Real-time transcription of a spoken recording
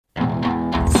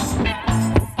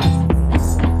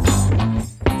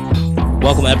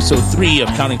welcome to episode 3 of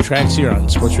Counting Tracks here on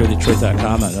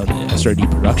SportsRadioDetroit.com on the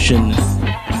SRD production.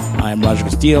 I'm Roger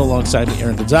Castillo alongside me,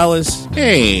 Aaron Gonzalez.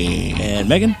 Hey. And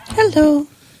Megan. Hello.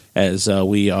 As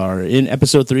we are in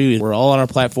episode 3, we're all on our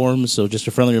platforms, so just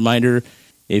a friendly reminder,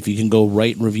 if you can go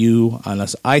write and review on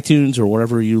us iTunes or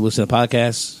wherever you listen to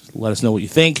podcasts, let us know what you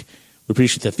think. We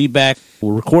appreciate the feedback.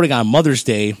 We're recording on Mother's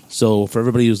Day, so for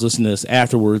everybody who's listening to this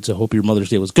afterwards, I hope your Mother's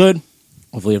Day was good.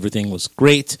 Hopefully everything was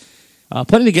great.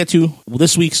 Plenty to get to. Well,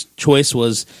 this week's choice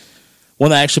was one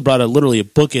that I actually brought literally a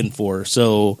book in for.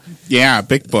 So yeah,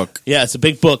 big book. Yeah, it's a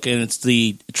big book, and it's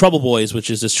the Trouble Boys, which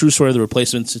is this true story of the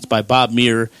Replacements. It's by Bob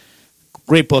Muir.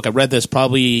 Great book. I read this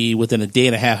probably within a day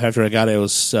and a half after I got it. It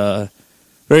was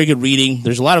very good reading.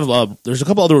 There's a lot of there's a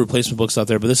couple other replacement books out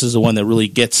there, but this is the one that really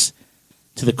gets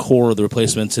to the core of the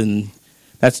Replacements, and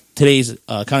that's today's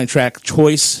counting track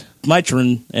choice. My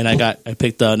turn, and I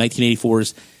picked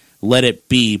 1984's Let It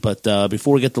Be. But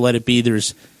before we get to Let It Be,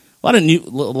 there's a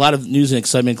lot of news and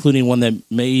excitement, including one that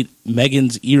made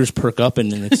Megan's ears perk up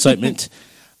in excitement,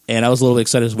 and I was a little bit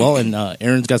excited as well. And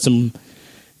Aaron's got some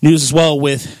news as well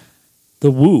with the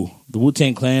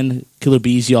Wu-Tang Clan, Killer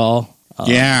Bees, y'all.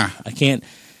 Yeah, I can't.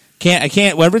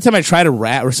 Well, every time I try to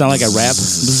rap or sound like I rap,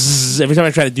 every time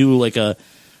I try to do like a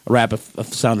rap, a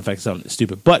sound effect sound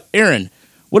stupid. But Aaron,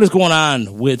 what is going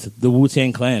on with the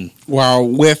Wu-Tang Clan? Well,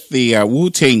 with the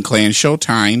Wu-Tang Clan,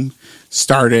 Showtime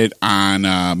started on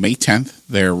May 10th.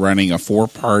 They're running a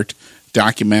 4-part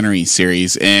documentary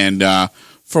series, and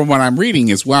from what I'm reading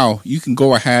as well, you can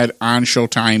go ahead on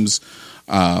Showtime's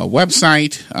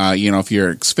website, if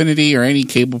you're Xfinity or any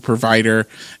cable provider,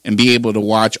 and be able to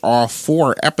watch all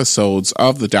 4 episodes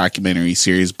of the documentary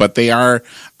series, but they are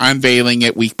unveiling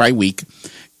it week by week.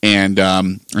 And I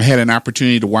had an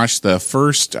opportunity to watch the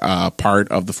first part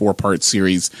of the 4-part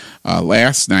series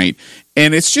last night.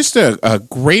 And it's just a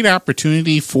great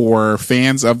opportunity for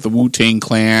fans of the Wu-Tang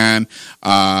Clan,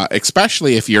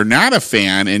 especially if you're not a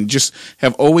fan and just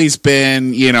have always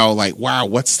been, like, wow,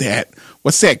 what's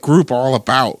that group all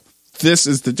about? This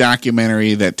is the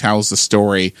documentary that tells the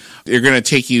story. They're going to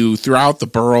take you throughout the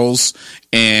boroughs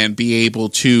and be able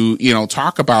to,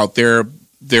 talk about their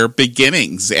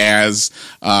beginnings as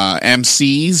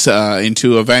MCs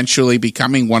into eventually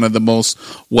becoming one of the most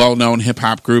well-known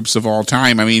hip-hop groups of all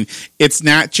time. I mean, it's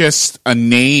not just a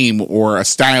name or a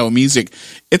style of music.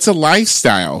 It's a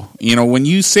lifestyle. When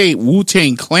you say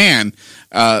Wu-Tang Clan,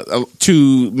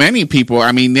 to many people,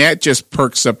 I mean, that just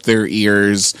perks up their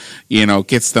ears,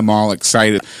 gets them all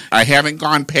excited. I haven't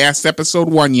gone past episode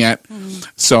 1 yet,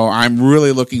 so I'm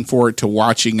really looking forward to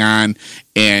watching on,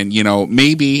 and,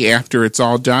 maybe after it's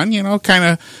all done, kind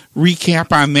of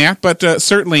recap on that. But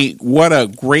certainly, what a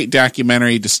great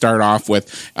documentary to start off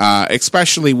with,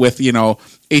 especially with,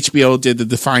 HBO did the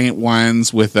Defiant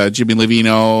ones with Jimmy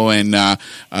Iovine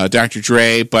and Dr.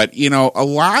 Dre, but a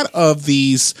lot of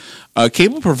these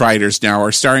cable providers now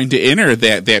are starting to enter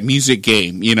that music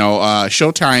game.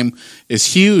 Showtime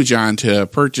is huge onto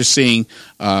purchasing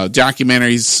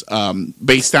documentaries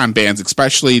based on bands,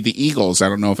 especially the Eagles. I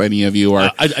don't know if any of you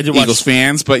are Eagles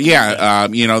fans, but yeah,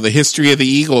 the history of the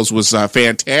Eagles was a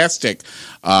fantastic,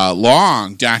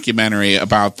 long documentary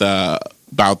about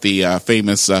the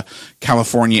famous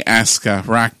California-esque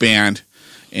rock band.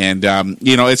 And,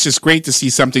 it's just great to see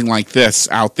something like this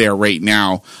out there right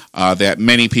now that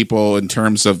many people in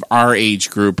terms of our age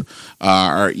group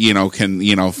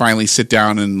can finally sit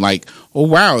down and like, oh,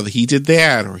 wow, he did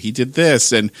that or he did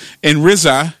this. And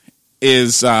RZA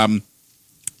is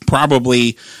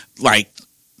probably like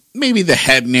maybe the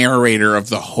head narrator of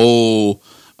the whole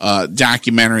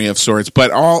documentary of sorts,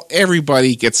 but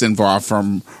everybody gets involved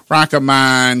from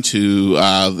Rockaman to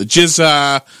the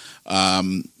Jizza,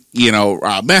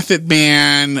 Method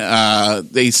Man.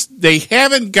 They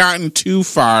haven't gotten too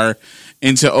far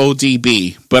into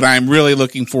ODB, but I'm really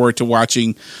looking forward to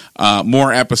watching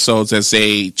more episodes as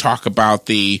they talk about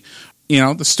the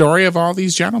story of all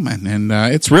these gentlemen, and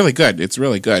it's really good. It's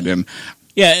really good, and.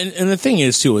 Yeah, and the thing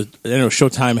is, too,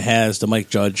 Showtime has the Mike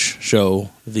Judge show,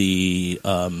 the...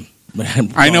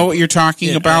 I know what you're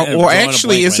talking about. Well,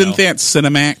 actually, isn't that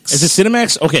Cinemax? Is it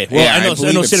Cinemax? Okay. Well, yeah, I know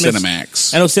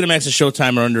Cinemax. I know Cinemax and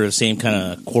Showtime are under the same kind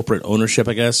of corporate ownership,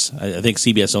 I guess. I think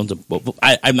CBS owns them.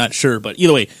 I'm not sure, but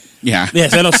either way. Yeah.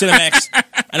 Yes, I know Cinemax.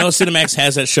 Cinemax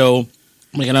has that show.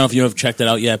 I don't know if you have checked it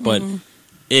out yet, but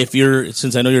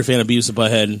since I know you're a fan of Beavis and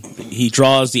Butthead, he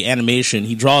draws the animation.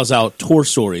 He draws out tour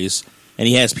stories. And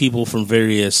he has people from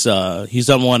various... he's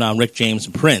done one on Rick James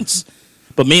and Prince.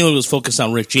 But mainly it was focused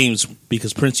on Rick James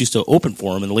because Prince used to open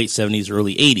for him in the late 70s,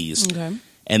 early 80s. Okay.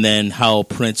 And then how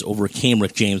Prince overcame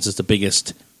Rick James as the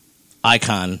biggest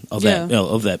icon of that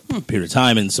of that period of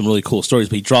time, and some really cool stories.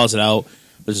 But he draws it out.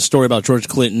 There's a story about George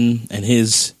Clinton and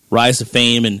his rise to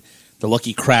fame, and the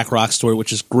Lucky Crack Rock story,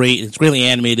 which is great. It's greatly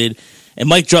animated, and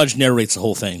Mike Judge narrates the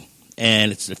whole thing,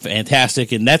 and it's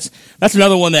fantastic. And that's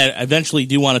another one that I eventually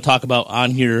do want to talk about on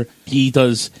here. He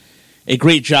does a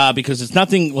great job because it's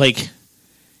nothing like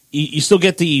you still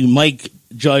get the Mike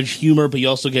Judge humor, but you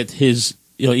also get his.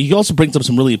 He also brings up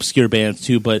some really obscure bands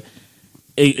too, but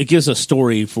it gives a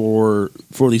story for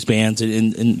these bands.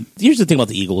 And here's the thing about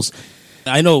the Eagles.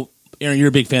 I know, Aaron, you're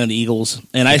a big fan of the Eagles,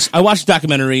 and I watched the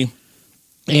documentary.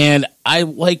 And I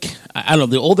don't know,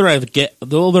 the older I've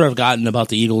gotten about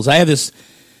the Eagles, I have this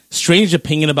strange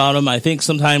opinion about them. I think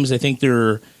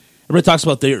everybody talks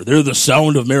about they're the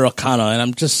sound of Americana, and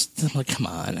I'm like, come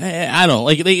on, I don't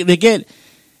like they get.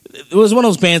 It was one of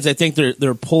those bands. I think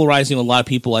they're polarizing a lot of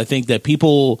people. I think that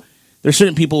there's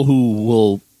certain people who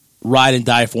will ride and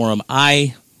die for them.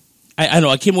 I know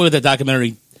I came away with that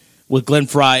documentary with Glenn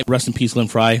Frey, rest in peace, Glenn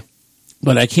Frey,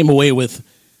 but I came away with.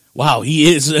 Wow, he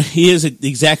is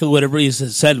exactly what everybody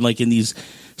has said, like in these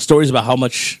stories about how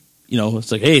much,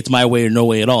 it's like, hey, it's my way or no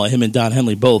way at all. Him and Don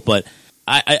Henley both, but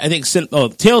I think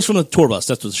Tales from the Tour Bus,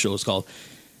 that's what the show is called.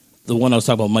 The one I was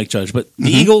talking about, Mike Judge. But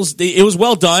the Eagles, it was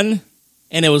well done,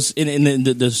 and it was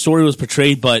the story was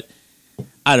portrayed, but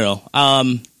I don't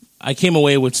know. I came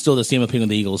away with still the same opinion of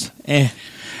the Eagles.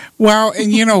 Well,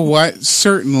 and you know what?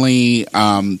 Certainly,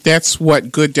 that's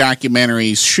what good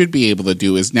documentaries should be able to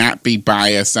do, is not be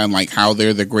biased on like how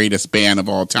they're the greatest band of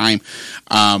all time.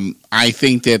 I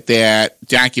think that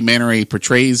documentary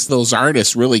portrays those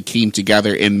artists really came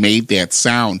together and made that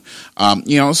sound.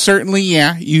 Certainly,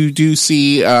 yeah, you do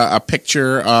see a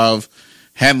picture of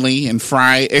Henley and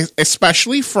Frey,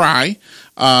 especially Frey.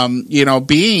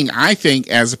 Being, I think,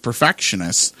 as a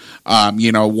perfectionist,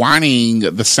 wanting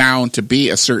the sound to be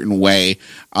a certain way,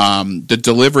 the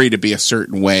delivery to be a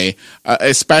certain way,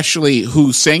 especially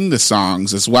who sang the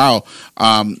songs as well.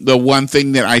 The one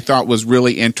thing that I thought was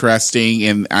really interesting,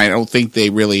 and I don't think they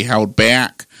really held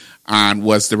back on,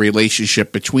 was the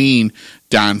relationship between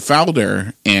Don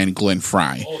Felder and Glenn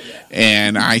Frey. Oh, yeah.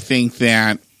 And I think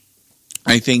that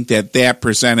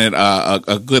presented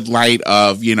a good light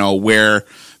of, where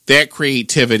that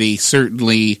creativity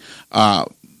certainly,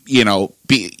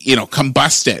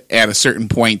 combusted at a certain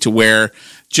point, to where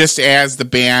just as the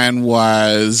band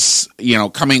was,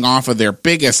 coming off of their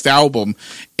biggest album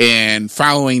and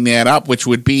following that up, which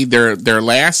would be their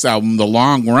last album, The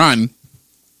Long Run,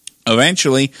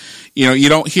 eventually, you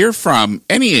don't hear from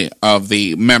any of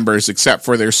the members except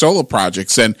for their solo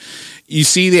projects. And you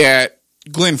see that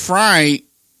Glenn Frey,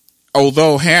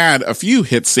 although had a few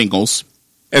hit singles,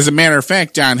 as a matter of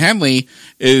fact, Don Henley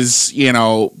is,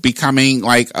 becoming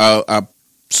like a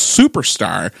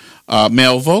superstar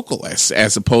male vocalist,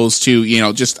 as opposed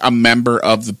to, just a member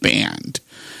of the band.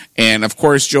 And of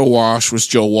course, Joe Walsh was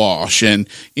Joe Walsh, and,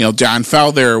 Don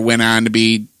Felder went on to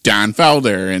be Don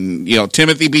Felder, and,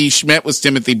 Timothy B. Schmidt was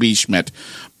Timothy B. Schmidt.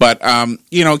 But,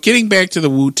 getting back to the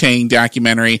Wu-Tang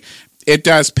documentary, it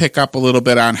does pick up a little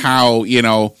bit on how,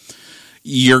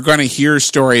 you're going to hear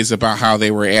stories about how they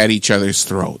were at each other's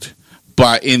throat.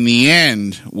 But in the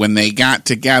end, when they got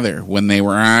together, when they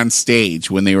were on stage,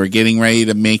 when they were getting ready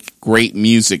to make great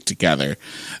music together,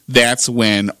 that's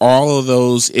when all of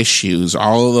those issues,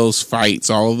 all of those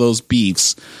fights, all of those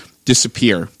beefs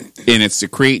disappear. And it's the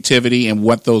creativity and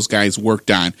what those guys worked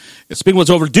on. Speaking of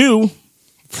what's overdue,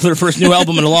 for their first new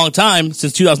album in a long time,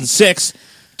 since 2006,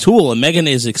 Tool, and Megan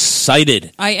is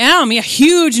excited. I am. Yeah,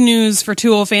 huge news for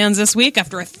Tool fans this week.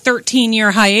 After a 13-year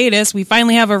hiatus, we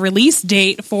finally have a release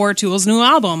date for Tool's new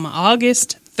album,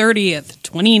 August 30th,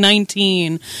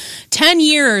 2019. 10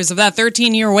 years of that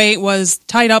 13-year wait was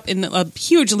tied up in a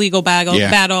huge legal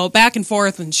battle, back and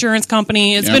forth with insurance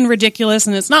company. It's been ridiculous,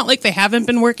 and it's not like they haven't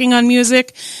been working on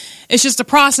music. It's just a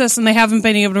process, and they haven't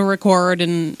been able to record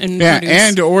and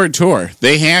produce. or tour.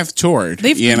 They have toured.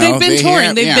 They've been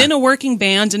touring. They've been a working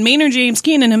band, and Maynard James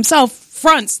Keenan himself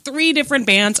fronts 3 different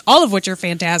bands, all of which are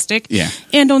fantastic,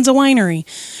 and owns a winery.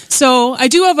 So I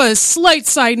do have a slight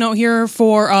side note here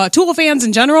for Tool fans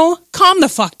in general. Calm the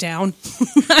fuck down.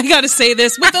 I got to say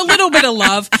this with a little bit of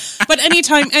love, but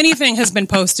anytime anything has been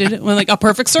posted, when like A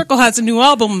Perfect Circle has a new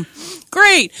album,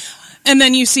 great. And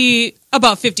then you see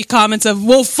about 50 comments of,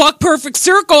 well, fuck Perfect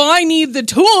Circle, I need the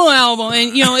Tool album.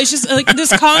 And, it's just like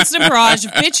this constant barrage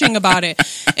of bitching about it.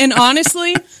 And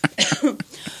honestly,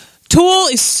 Tool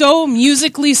is so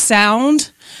musically sound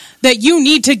that you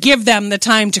need to give them the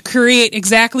time to create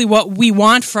exactly what we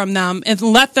want from them and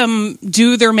let them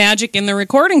do their magic in the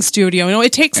recording studio.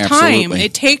 It takes time.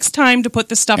 It takes time to put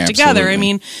this stuff together. I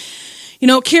mean,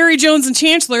 Carrie Jones and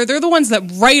Chancellor, they're the ones that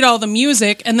write all the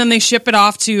music, and then they ship it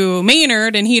off to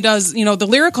Maynard, and he does, the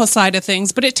lyrical side of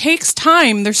things. But it takes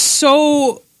time.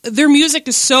 Their music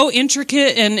is so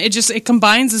intricate, and it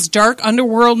combines this dark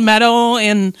underworld metal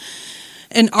and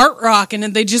art rock, and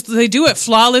they do it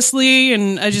flawlessly.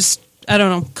 And I don't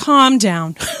know. Calm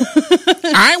down.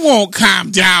 I won't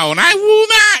calm down. I will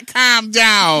not calm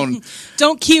down.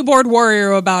 Don't keyboard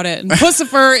warrior about it. And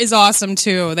Puscifer is awesome,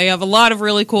 too. They have a lot of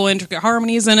really cool, intricate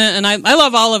harmonies in it, and I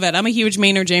love all of it. I'm a huge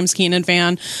Maynard James Keenan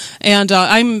fan, and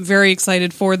I'm very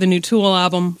excited for the new Tool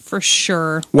album, for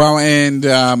sure. Well, and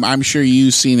I'm sure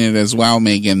you've seen it as well,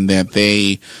 Megan, that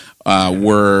they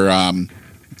were...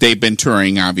 They've been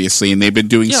touring, obviously, and they've been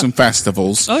doing some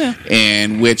festivals. Oh, yeah.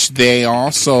 And which they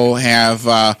also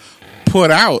have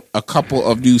put out a couple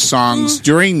of new songs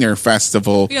during their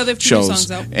festival shows. Yeah, they have 2 new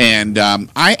songs out. And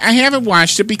I haven't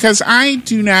watched it because I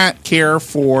do not care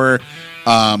for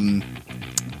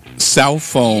cell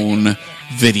phone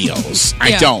videos.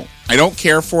 Yeah. I don't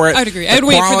care for it. I'd agree. I'd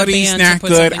wait for the band not to put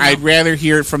good. something I'd out. rather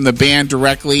hear it from the band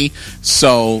directly.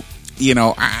 So,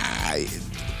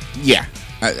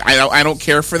 I don't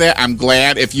care for that. I'm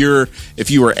glad if you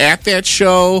were at that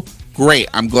show, great.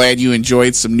 I'm glad you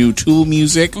enjoyed some new Tool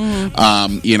music.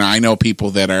 I know people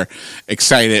that are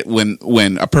excited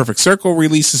when A Perfect Circle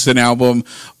releases an album,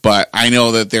 but I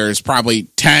know that there's probably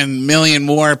 10 million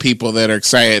more people that are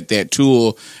excited that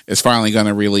Tool is finally going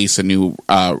to release a new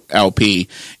LP.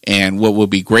 And what will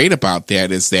be great about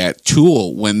that is that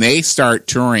Tool, when they start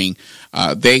touring,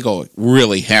 they go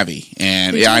really heavy,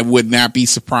 and I would not be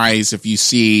surprised if you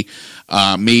see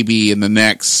maybe in the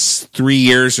next 3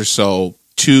 years or so,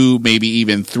 2, maybe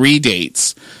even 3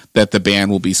 dates that the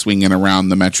band will be swinging around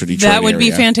the Metro Detroit area. That would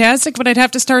be fantastic, but I'd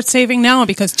have to start saving now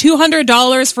because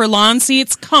 $200 for lawn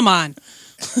seats, come on.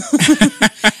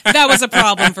 That was a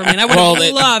problem for me, and I would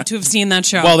have loved to have seen that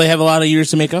show. Well, they have a lot of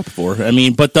years to make up for. I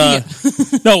mean, but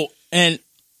no, and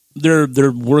their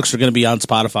works are going to be on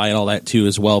Spotify and all that too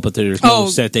as well, but there's no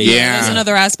set date. Yeah, that's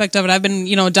another aspect of it. I've been,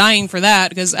 dying for that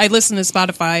because I listen to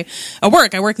Spotify at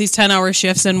work. I work these 10-hour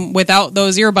shifts, and without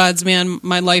those earbuds, man,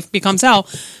 my life becomes hell.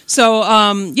 So,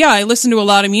 I listen to a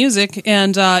lot of music,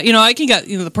 and I can get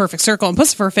the Perfect Circle and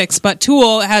Puscifer fix, but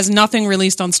Tool has nothing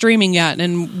released on streaming yet,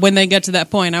 and when they get to that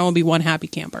point, I will be one happy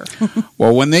camper.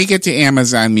 Well, when they get to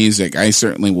Amazon Music, I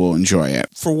certainly will enjoy it.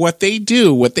 For what they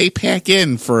do, what they pack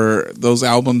in for those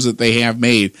albums that they have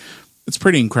made, it's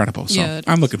pretty incredible. So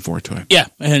I'm looking forward to it. Yeah,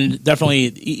 and definitely,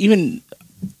 even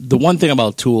the one thing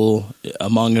about Tool,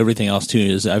 among everything else too,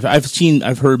 is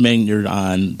I've heard Maynard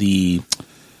on the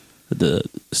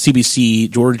CBC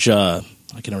George. I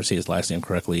can never say his last name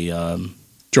correctly.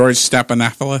 George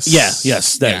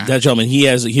Stephanopoulos. That gentleman. He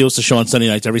hosts a show on Sunday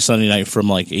nights, every Sunday night from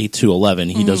like 8 to 11.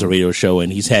 He does a radio show,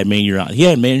 and he's had Maynard on. He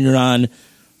had Maynard on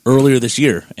earlier this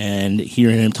year, and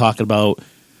hearing him talking about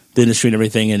the industry and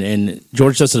everything, and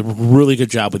George does a really good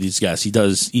job with these guys. He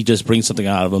just brings something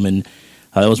out of them, and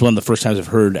that was one of the first times I've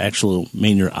heard actual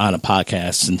Maynard on a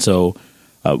podcast. And so,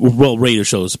 radio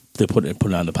shows they put it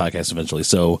on the podcast eventually.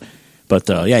 So, but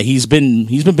he's been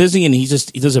busy, and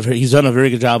he's done a very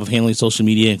good job of handling social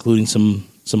media, including some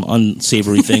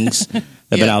unsavory things that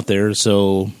have been out there.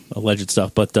 So alleged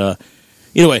stuff, but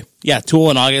anyway,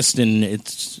 Tool in August, and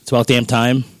it's about damn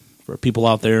time for people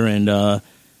out there, and.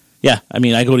 I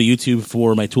mean, I go to YouTube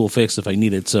for my Tool fix if I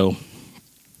need it, so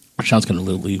it sounds kind of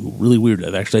really weird,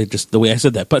 actually, just the way I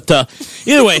said that. But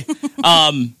either way,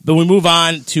 but we move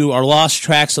on to our lost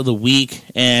tracks of the week,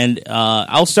 and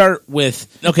I'll start with,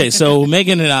 so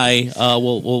Megan and I,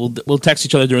 we'll text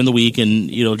each other during the week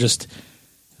and, just,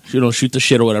 shoot the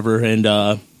shit or whatever, and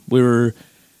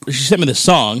she sent me this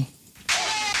song,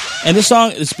 and this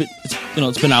song, it's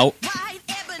been out.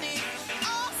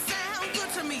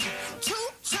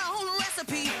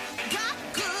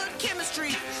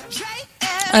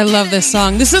 I love this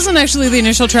song. This isn't actually the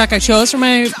initial track I chose for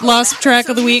my lost track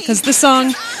of the week, because this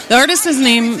song, the artist's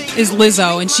name is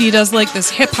Lizzo, and she does like this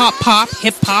hip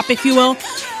hop, if you will,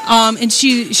 and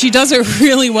she does it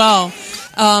really well.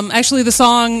 Actually, the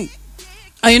song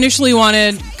I initially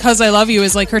wanted, "Cause I Love You,"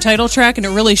 is like her title track, and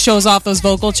it really shows off those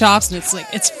vocal chops, and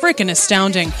it's freaking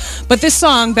astounding. But this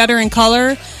song, "Better in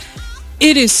Color,"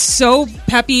 it is so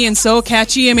peppy and so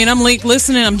catchy. I mean, I'm like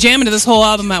listening, I'm jamming to this whole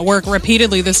album at work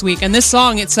repeatedly this week. And this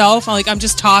song itself, I'm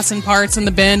just tossing parts in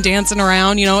the bin, dancing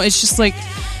around. It's just like,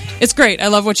 it's great. I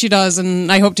love what she does,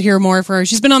 and I hope to hear more from her.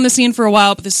 She's been on the scene for a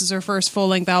while, but this is her first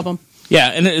full-length album. Yeah,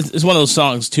 and it's one of those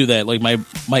songs too that like my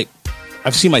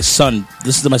I've seen my son.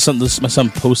 My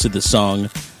son posted this song,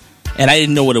 and I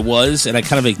didn't know what it was, and I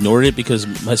kind of ignored it because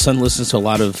my son listens to a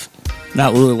lot of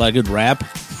not really like good rap.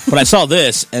 But I saw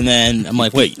this, and then I'm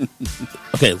like, wait,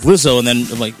 okay, Lizzo, and then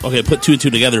I'm like, okay, put two and two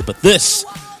together. But this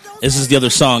is the other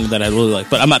song that I really like.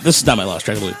 But this is not my lost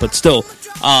track of the week. But still,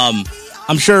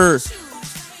 I'm sure.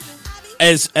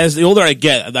 As the older I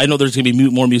get, I know there's going to be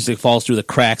more music falls through the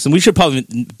cracks, and we should probably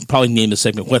name the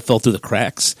segment "What Fell Through the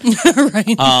Cracks."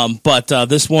 Right. But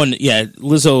this one, yeah,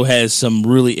 Lizzo has some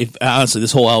really. Honestly,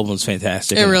 this whole album is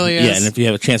fantastic. It really is. Yeah, and if you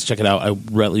have a chance to check it out,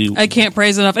 I can't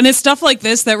praise enough. And it's stuff like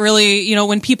this that really,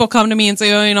 when people come to me and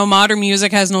say, "Oh, modern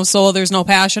music has no soul, there's no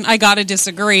passion," I gotta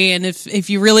disagree. And if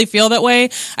you really feel that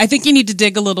way, I think you need to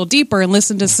dig a little deeper and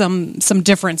listen to some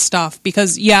different stuff.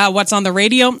 Because what's on the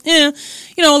radio,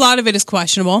 a lot of it is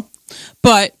questionable,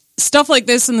 but stuff like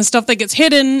this and the stuff that gets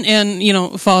hidden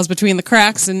and falls between the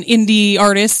cracks and indie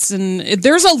artists, and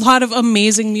there's a lot of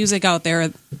amazing music out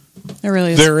there. There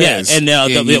really is. There is, and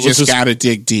you just got to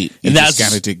dig deep. And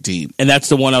that's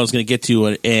the one I was going to get to.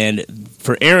 And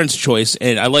for Aaron's choice,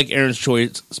 and I like Aaron's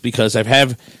choice because I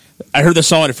heard the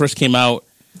song when it first came out,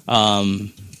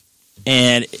 and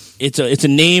it's a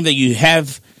name that you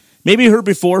have. Maybe heard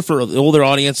before for the older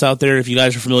audience out there, if you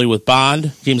guys are familiar with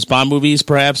James Bond movies,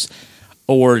 perhaps,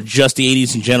 or just the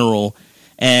 80s in general.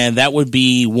 And that would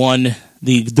be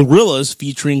the Gorillaz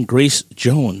featuring Grace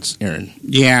Jones, Aaron.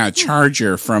 Yeah,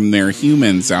 Charger from their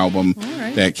Humans album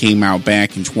that came out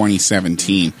back in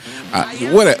 2017.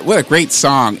 What a great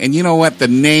song. And you know what? The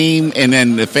name and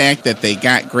then the fact that they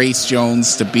got Grace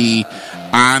Jones to be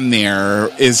on there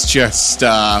is just...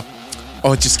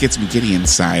 it just gets me giddy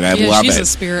inside. I love it. She's a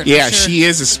spirit. Yeah, sure. She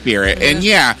is a spirit.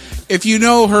 Yeah. And if you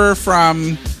know her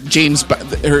from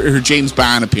her James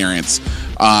Bond appearance,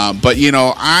 but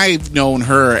I've known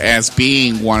her as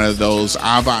being one of those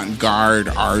avant-garde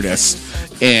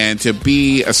artists, and to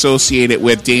be associated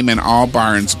with Damon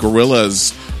Albarn's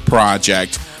Gorillaz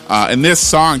project, and this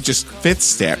song just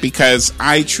fits that because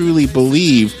I truly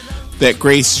believe that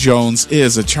Grace Jones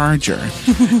is a Charger.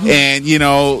 And,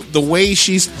 the way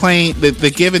she's playing, the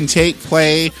give and take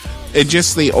play, and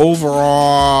just the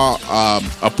overall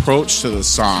approach to the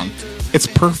song, it's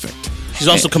perfect. She's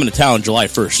also coming to town July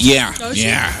 1st.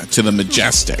 Yeah, to the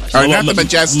Majestic. Or not the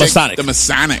Majestic, Masonic. The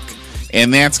Masonic.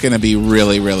 And that's going to be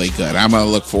really, really good. I'm going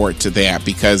to look forward to that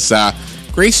because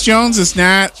Grace Jones is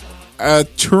not a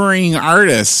touring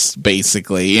artist,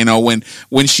 basically.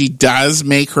 When she does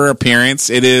make her appearance,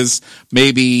 it is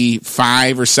maybe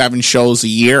 5 or 7 shows a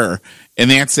year, and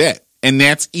that's it. And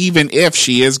that's even if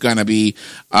she is going to be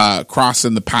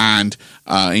crossing the pond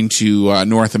into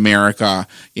North America.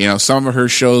 Some of her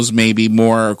shows may be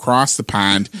more across the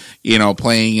pond,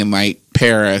 playing in like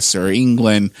Paris or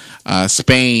England,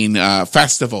 Spain,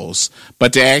 festivals.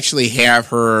 But to actually have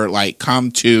her like come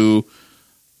to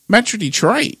Metro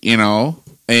Detroit,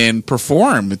 and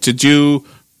perform, to do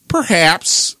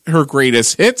perhaps her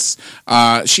greatest hits.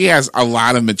 She has a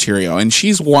lot of material, and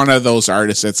she's one of those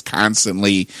artists that's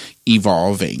constantly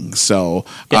evolving. So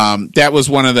that was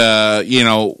one of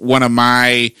the, one of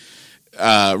my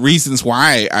reasons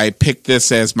why I picked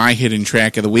this as my hidden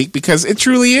track of the week, because it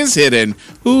truly is hidden.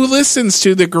 Who listens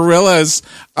to the Gorillaz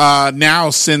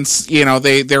now, since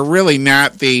they're really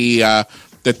not the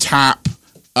top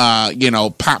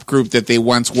pop group that they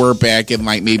once were back in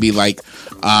maybe late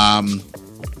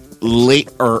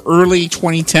or early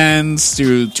 2010s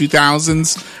through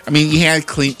 2000s. I mean, you had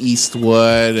Clint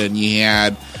Eastwood, and you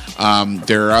had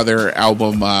their other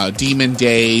album, Demon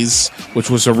Days, which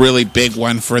was a really big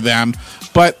one for them.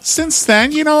 But since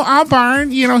then,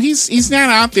 Albarn, he's not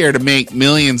out there to make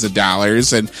millions of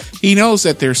dollars, and he knows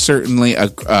that there's certainly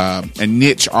a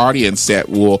niche audience that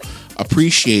will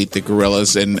appreciate the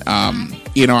Gorillaz, and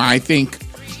I think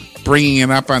bringing it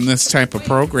up on this type of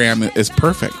program is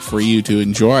perfect for you to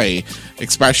enjoy,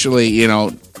 especially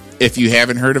if you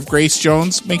haven't heard of Grace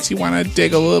Jones. Makes you want to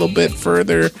dig a little bit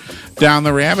further down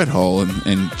the rabbit hole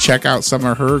and check out some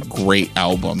of her great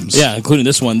albums. Yeah, including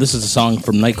this one. This is a song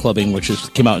from Nightclubbing, which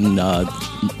came out in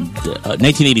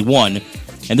 1981,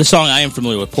 and this song I am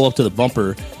familiar with, Pull Up to the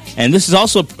Bumper. And this is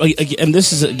also, and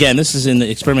this is in the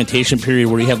experimentation period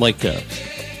where you have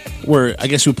where I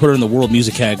guess we put her in the world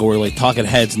music category, like Talking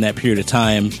Heads in that period of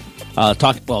time. But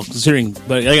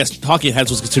I guess Talking Heads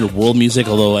was considered world music,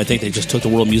 although I think they just took the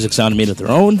world music sound and made it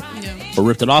their own, or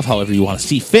ripped it off, however you want to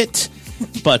see fit.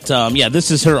 But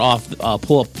this is her off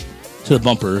Pull Up to the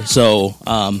Bumper. So,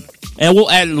 and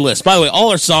we'll add it to the list. By the way, all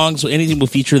our songs, anything we'll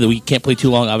feature that we can't play too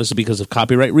long, obviously because of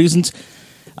copyright reasons,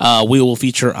 we will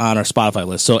feature on our Spotify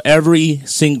list. So every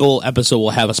single episode will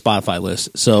have a Spotify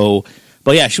list. So,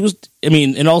 but yeah, she was,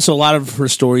 and also a lot of her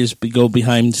stories go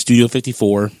behind Studio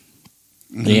 54.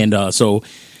 Mm-hmm. And so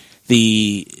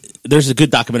there's a good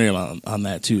documentary on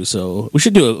that too. So we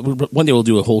should one day we'll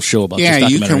do a whole show about. Yeah,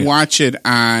 this you can watch it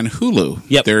on Hulu.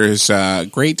 Yep, there's a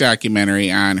great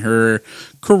documentary on her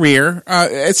career.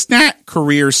 It's not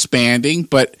career spanning,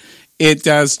 but it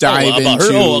does dive into.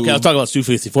 Her? Oh, okay. I was talking about Stu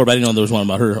 54, but I didn't know there was one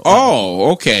about her.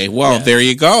 Oh, okay. Well, there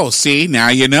you go. See, now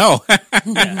you know.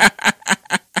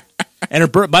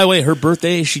 And by the way, her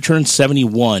birthday, she turned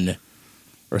 71.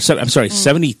 Or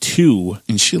 72.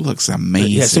 And she looks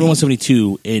amazing. Yeah, 71,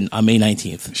 72 on May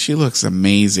 19th. She looks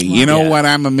amazing. Well, you know what?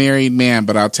 I'm a married man,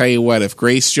 but I'll tell you what. If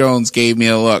Grace Jones gave me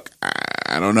a look,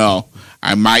 I don't know.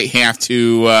 I might have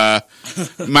to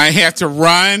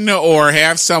run or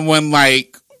have someone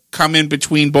like come in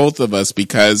between both of us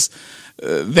because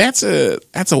that's a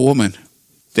woman.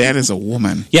 That is a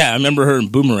woman. Yeah, I remember her in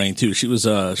Boomerang too. She was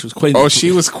quite. Oh,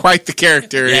 she was quite the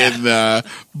character in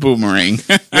Boomerang.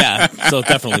 Yeah, so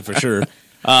definitely for sure.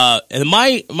 And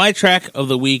my track of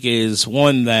the week is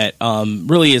one that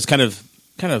really is kind of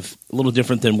a little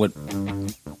different than what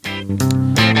probably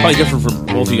different from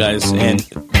both of you guys, and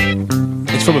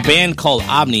it's from a band called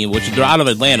Omni, which they're out of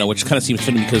Atlanta, which kind of seems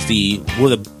fitting because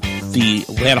where the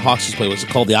Atlanta Hawks used to play was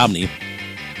called the Omni.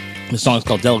 The song is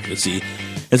called Delicacy.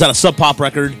 It's on a Sub Pop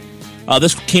record.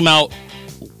 This came out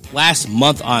last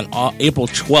month on April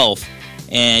 12th,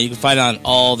 and you can find it on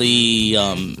all the. You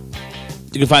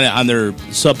can find it on their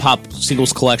Sub Pop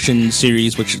singles collection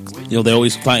series, which they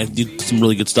always do some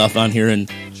really good stuff on here.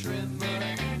 And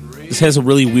this has a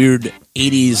really weird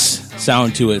 '80s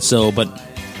sound to it. So, but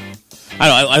I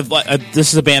don't know.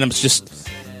 This is a band I'm just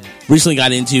recently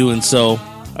got into, and so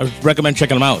I recommend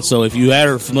checking them out. So if you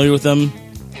are familiar with them.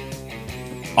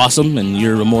 Awesome, and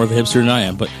you're more of a hipster than I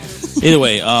am. But either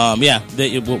way,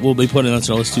 we'll be putting it on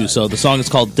our list too. So the song is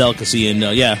called Delicacy, and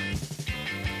yeah,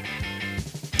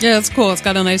 it's cool. It's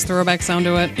got a nice throwback sound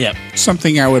to it. Yeah,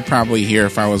 something I would probably hear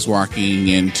if I was walking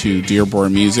into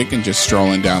Dearborn Music and just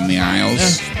strolling down the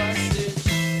aisles.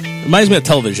 Yeah. Reminds me of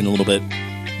Television a little bit.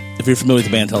 If you're familiar with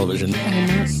the band Television,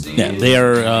 yeah, they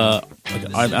are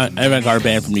an avant-garde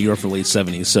band from New York from the late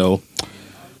 '70s. So,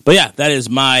 but yeah, that is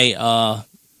my.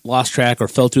 Lost track or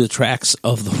fell through the tracks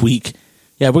of the week.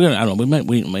 Yeah, we're gonna. I don't know.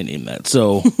 We might name that.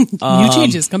 So new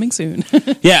changes coming soon.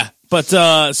 Yeah, but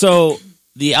so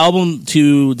the album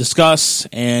to discuss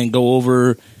and go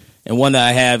over, and one that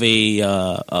I have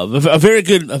a very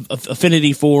good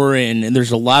affinity for, and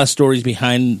there's a lot of stories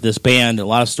behind this band, a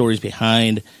lot of stories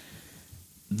behind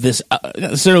this.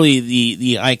 Necessarily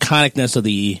the iconicness of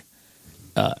the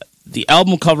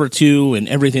album cover too, and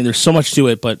everything. There's so much to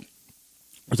it, but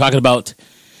we're talking about.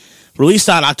 Released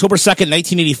on October 2nd,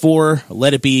 1984,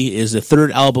 Let It Be is the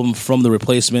third album from The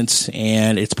Replacements,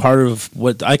 and it's part of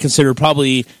what I consider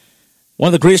probably one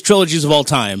of the greatest trilogies of all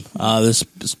time.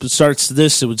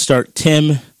 It would start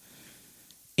Tim,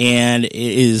 and it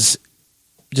is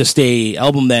just a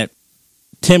album that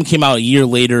Tim came out a year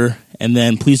later, and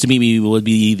then Pleased to Meet Me would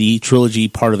be the trilogy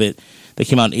part of it that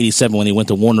came out in 87 when they went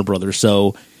to Warner Brothers.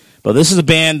 So, but this is a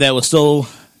band that was still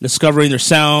discovering their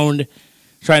sound,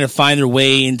 trying to find their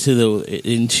way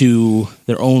into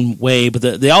their own way.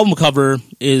 But the album cover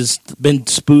is been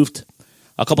spoofed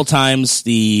a couple times.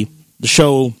 The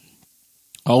show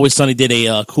Always Sunny did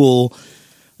a cool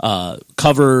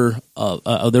cover.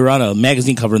 They were on a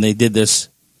magazine cover, and they did this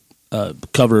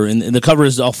cover. And the cover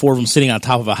is all four of them sitting on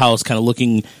top of a house, kind of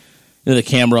looking into the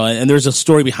camera. And there's a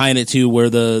story behind it too, where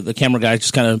the camera guy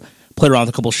just kind of played around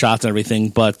with a couple shots and everything.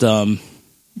 But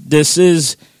this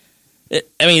is. It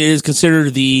is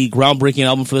considered the groundbreaking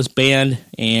album for this band,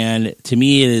 and to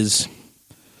me, it's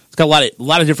got a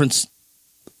lot of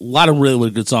really,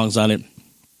 really good songs on it.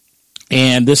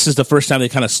 And this is the first time they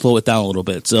kind of slow it down a little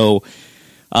bit. So,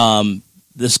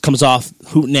 this comes off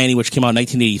Hootenanny, which came out in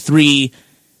 1983.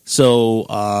 So,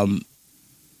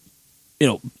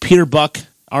 Peter Buck,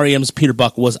 REM's Peter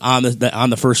Buck was on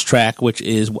the first track, which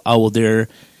is I Will Dare.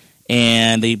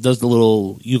 And they does the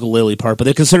little ukulele part, but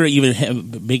they consider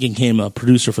making him a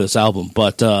producer for this album.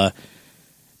 But I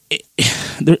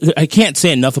can't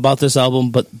say enough about this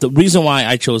album. But the reason why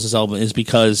I chose this album is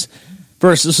because,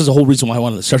 first, this is the whole reason why I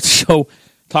wanted to start the show,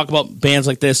 talk about bands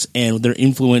like this and their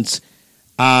influence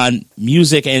on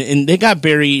music. And they got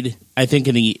buried, I think,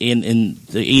 in the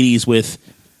 80s with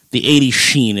the 80s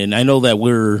sheen. And I know that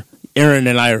Aaron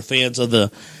and I are fans of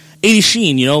the 80s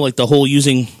sheen, like the whole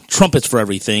using trumpets for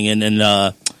everything and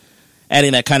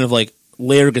adding that kind of like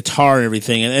layered guitar and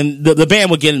everything. And the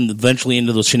band would get eventually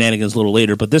into those shenanigans a little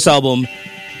later. But this album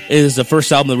is the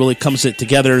first album that really comes it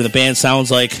together. The band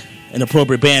sounds like an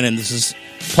appropriate band, and this is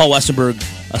Paul Westerberg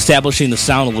establishing the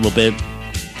sound a little bit.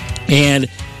 And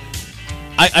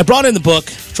I brought in the book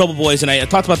Trouble Boys, and I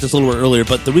talked about this a little bit earlier.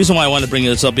 But the reason why I wanted to bring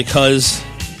this up because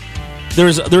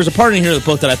there's a part in here of the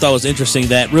book that I thought was interesting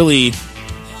that really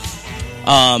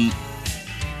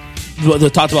they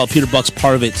talked about Peter Buck's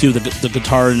part of it too, the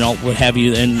guitar and all, what have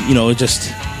you, and it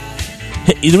just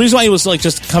the reason why he was like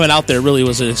just coming out there really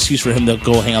was an excuse for him to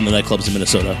go hang on the nightclubs in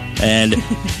Minnesota. And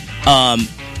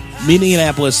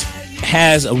Minneapolis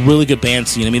has a really good band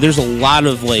scene. I mean, there's a lot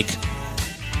of like,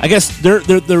 I guess they're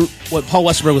what Paul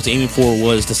Westerberg was aiming for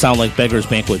was to sound like Beggar's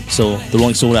Banquet, so the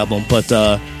Rolling Stone album. But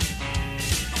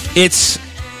it's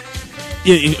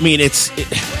even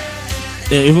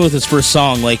with his first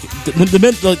song, like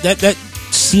that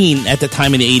scene at the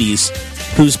time in the 80s,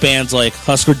 whose bands like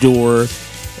Husker Du,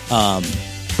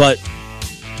 but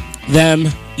them,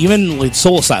 even like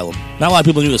Soul Asylum. Not a lot of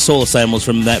people knew that Soul Asylum was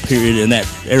from that period in that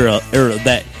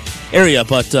that area.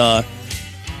 But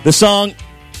the song,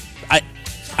 I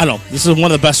don't know. This is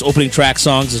one of the best opening track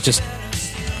songs. It's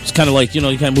kind of like you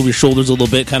kind of move your shoulders a little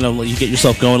bit, kind of like you get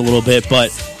yourself going a little bit.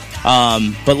 But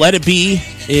Let It Be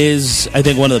is, I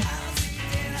think, one of the.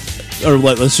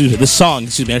 This song,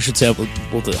 I should say,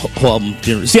 the whole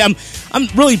album. See, I'm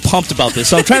really pumped about this,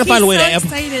 so I'm trying to find a way to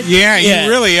amplify. Yeah, you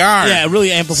really are. Yeah,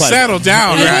 really amplify. Settle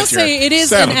down, Roger. I will say it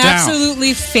is an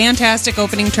absolutely fantastic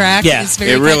opening track. Yeah, it's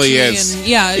very it really is.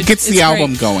 And it gets the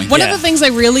album going. One of the things I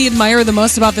really admire the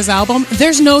most about this album,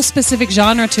 there's no specific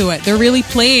genre to it. They're really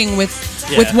playing with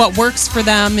what works for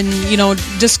them, and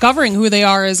discovering who they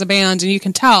are as a band, and you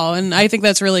can tell. And I think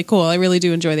that's really cool. I really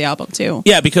do enjoy the album too.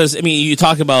 Yeah, because I mean, you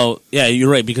talk about you're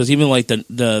right. Because even like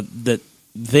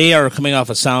they are coming off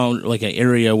a sound like an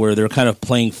area where they're kind of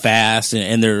playing fast,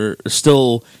 and they're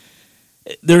still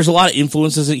there's a lot of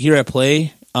influences here at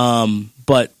play.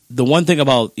 But the one thing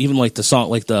about even like the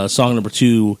song number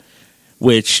 2,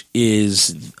 which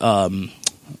is I'm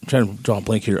trying to draw a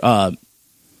blank here.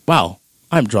 Wow.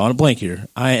 I'm drawing a blank here.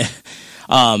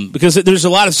 Because there's a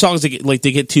lot of songs that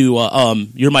get to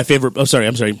You're My Favorite. Oh, sorry.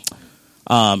 I'm sorry.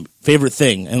 Favorite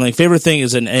Thing, and like Favorite Thing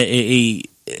is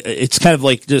it's kind of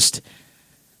like just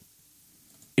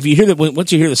if you hear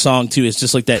once you hear the song too, it's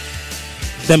just like that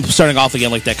them starting off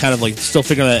again like that kind of like still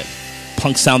figuring that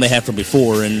punk sound they had from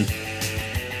before. And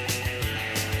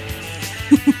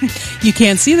you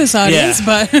can't see this audience,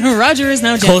 but Roger is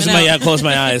now close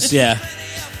my eyes. Yeah,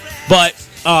 but.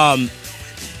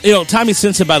 Tommy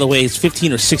Stinson, by the way, is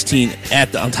 15 or 16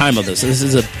 on time of this. This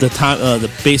is the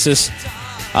bassist,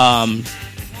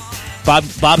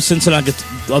 Bob Stinson on the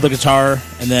other guitar,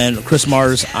 and then Chris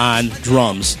Mars on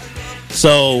drums.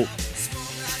 So,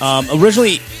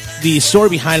 originally, the story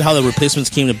behind how the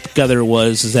Replacements came together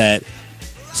was that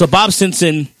Bob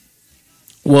Stinson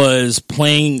was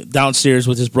playing downstairs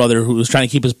with his brother, who was trying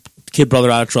to keep his kid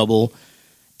brother out of trouble,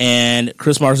 and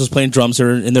Chris Mars was playing drums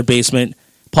in their basement.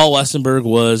 Paul Westerberg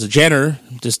was a janitor,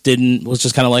 was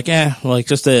just kind of like,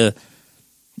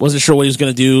 wasn't sure what he was going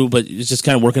to do, but he was just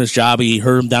kind of working his job. He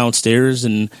heard him downstairs,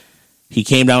 and he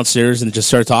came downstairs and just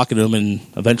started talking to him, and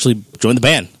eventually joined the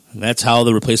band. And that's how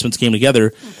the Replacements came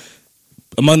together.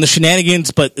 Among the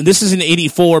shenanigans, but this is in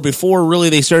 '84, before really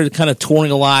they started kind of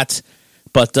touring a lot,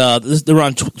 but they were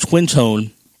on Twin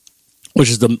Tone, which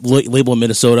is the label in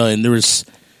Minnesota, and there was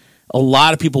a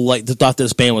lot of people thought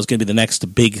this band was going to be the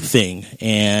next big thing.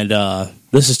 And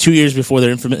this is 2 years before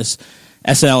their infamous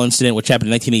SNL incident, which happened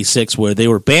in 1986, where they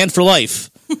were banned for life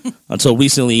until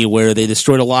recently, where they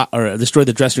destroyed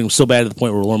the dressing room so bad to the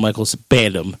point where Lorne Michaels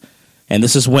banned them. And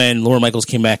this is when Lorne Michaels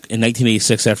came back in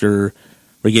 1986 after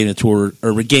regaining the tour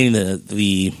or regaining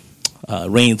the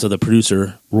reins of the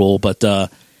producer role. But then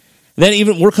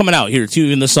even we're coming out here too.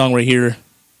 Even this song right here.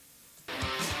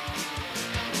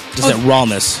 Just that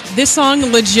rawness. This song,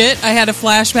 legit, I had a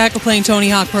flashback of playing Tony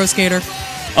Hawk Pro Skater.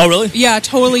 Oh, really? Yeah,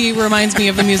 totally reminds me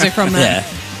of the music from that.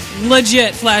 Yeah.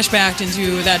 Legit flashbacked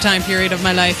into that time period of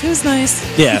my life. It was nice.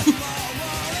 Yeah.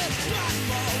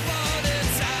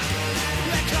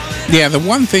 Yeah, the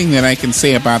one thing that I can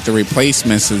say about the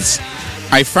Replacements is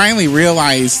I finally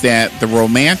realized that the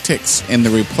Romantics and the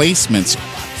Replacements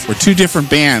were two different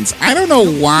bands. I don't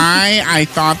know why I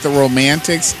thought the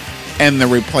Romantics and the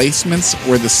Replacements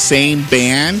were the same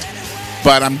band,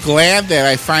 but I'm glad that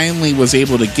I finally was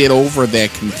able to get over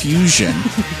that confusion.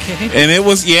 Okay. And it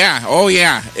was,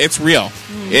 it's real.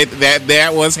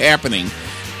 That was happening.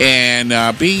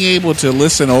 And being able to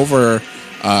listen over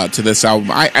to this album,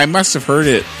 I must have heard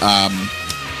it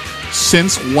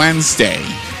since Wednesday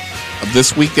of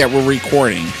this week that we're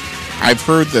recording. I've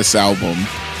heard this album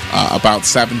about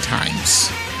 7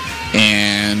 times.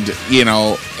 And,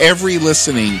 every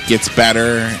listening gets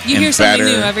better you and hear better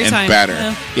new every and time.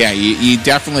 better. Yeah, you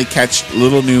definitely catch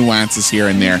little nuances here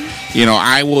and there.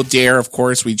 I Will Dare, of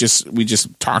course, we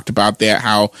just talked about that,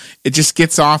 how it just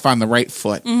gets off on the right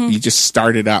foot. You just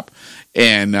start it up.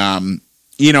 And,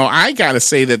 I got to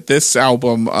say that this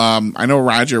album, I know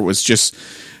Roger was just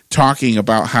talking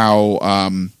about how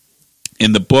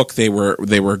in the book they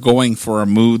were going for a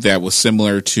mood that was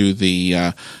similar to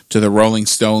the Rolling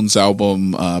Stones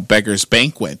album Beggar's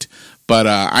Banquet. But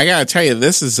I gotta tell you,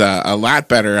 this is a lot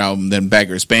better album than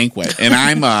Beggar's Banquet, and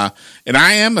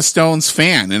I am a Stones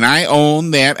fan, and I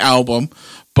own that album.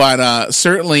 But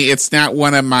certainly, it's not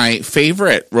one of my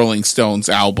favorite Rolling Stones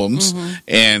albums,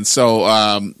 and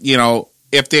so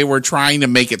if they were trying to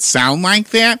make it sound like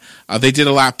that, they did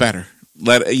a lot better.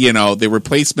 The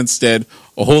replacements did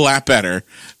a whole lot better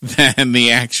than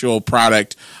the actual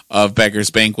product of Beggar's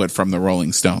Banquet from the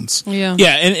Rolling Stones. Yeah.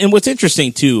 Yeah, and what's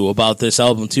interesting, too, about this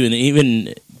album, too, and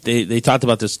even they talked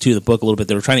about this, too, in the book a little bit,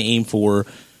 they were trying to aim for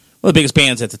one of the biggest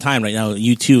bands at the time right now,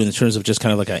 U2, in terms of just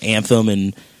kind of like an anthem,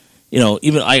 and,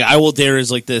 even I Will Dare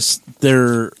is like this,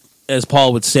 they're, as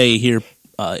Paul would say here,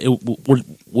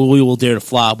 we will dare to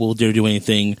flop, we will dare to do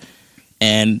anything,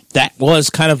 and that was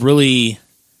kind of really...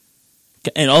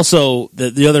 And also,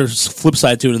 the other flip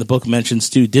side to it in the book mentions,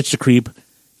 too, Ditch the Creep,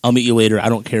 I'll Meet You Later, I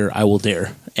Don't Care, I Will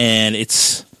Dare. And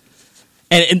it's...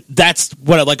 And that's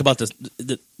what I like about this,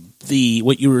 the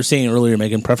what you were saying earlier,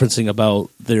 Megan, preferencing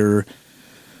about their...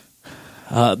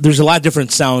 there's a lot of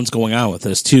different sounds going on with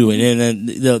this, too. And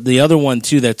then the other one,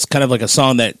 too, that's kind of like a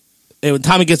song that... When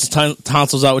Tommy gets his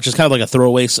tonsils out, which is kind of like a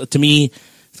throwaway... To me,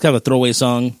 it's kind of a throwaway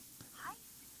song.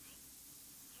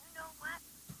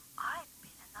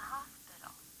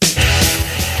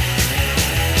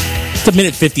 It's a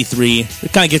minute 53.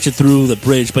 It kind of gets you through the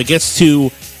bridge, but it gets to,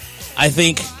 I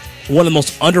think, one of the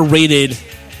most underrated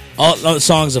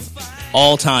songs of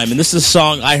all time. And this is a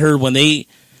song I heard when I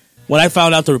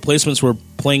found out the Replacements were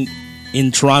playing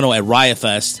in Toronto at Riot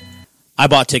Fest. I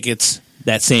bought tickets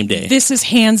that same day. This is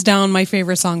hands down my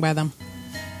favorite song by them.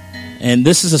 And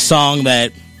this is a song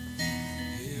that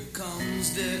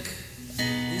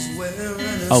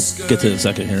I'll get to in a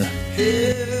second here.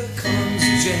 Here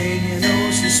comes Jane,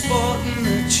 she's sporting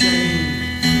a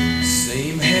chain.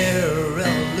 Same hair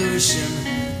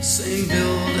evolution, same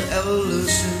build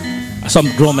evolution. I saw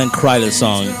grown men cry to the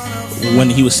song when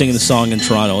he was singing the song in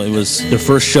Toronto. It was their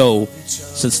first show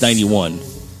since '91.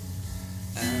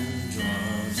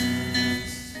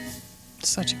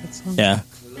 Such a good song. Yeah.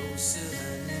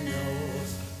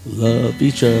 Love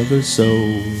each other so.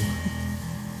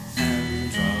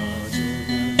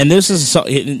 And this is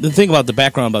the thing about the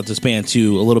background about this band,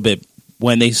 too, a little bit.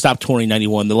 When they stopped touring in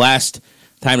 '91, the last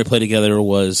time they played together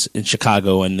was in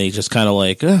Chicago, and they just kind of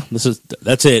like,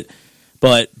 that's it.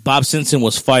 But Bob Stinson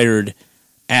was fired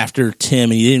after Tim,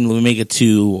 and he didn't really make it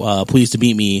to Pleased to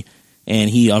Meet Me, and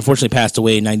he unfortunately passed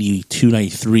away in 92,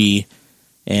 93,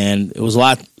 and it was a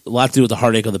lot to do with the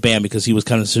heartache of the band because he was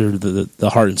kind of considered the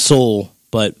heart and soul,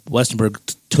 but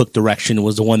Westenberg took direction and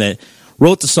was the one that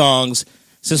wrote the songs.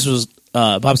 Since it was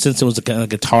Bob Stinson was the kind of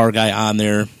guitar guy on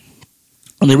there.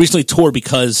 And they recently toured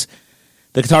because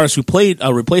the guitarist who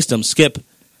replaced him, Slim,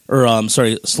 I'm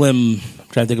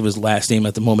trying to think of his last name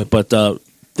at the moment, but the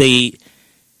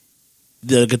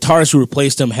guitarist who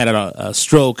replaced him had a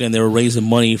stroke, and they were raising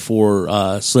money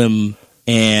for Slim,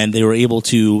 and they were able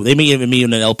to, they even made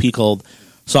an LP called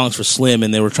Songs for Slim,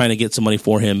 and they were trying to get some money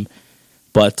for him.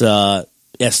 But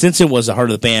Stinson was the heart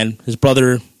of the band. His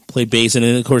brother played bass, and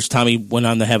then, of course, Tommy went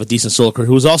on to have a decent solo career,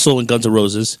 who was also in Guns N'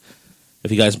 Roses, if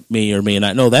you guys may or may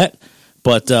not know that.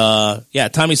 But,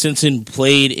 Tommy Stinson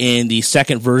played in the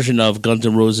second version of Guns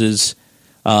N' Roses,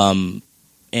 and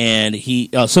he...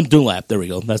 Some Dunlap, there we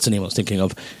go. That's the name I was thinking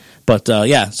of. But,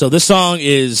 so this song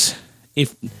is...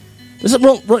 This is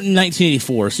wrote in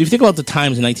 1984. So if you think about the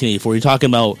times in 1984, you're talking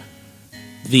about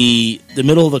the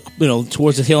middle of the...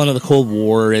 towards the tail end of the Cold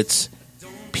War. It's...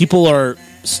 People are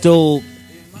still...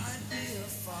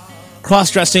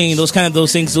 cross-dressing, those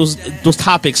things, those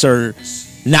topics are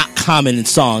not common in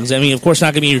songs. I mean, of course,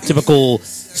 not going to be your typical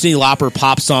Cyndi Lauper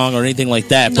pop song or anything like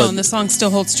that. No, but and the song still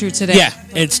holds true today. Yeah,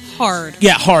 it's hard.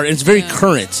 Yeah, hard. It's very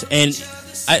current, and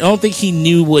I don't think he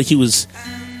knew what he was.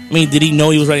 I mean, did he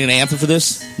know he was writing an anthem for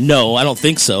this? No, I don't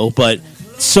think so. But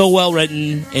it's so well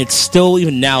written. It's still,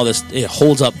 even now, it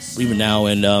holds up even now,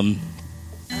 and I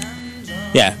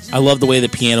love the way the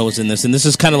piano is in this. And this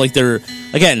is kind of like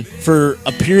again, for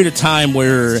a period of time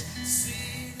where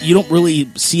you don't really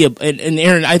see and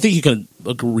Aaron, I think you can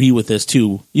agree with this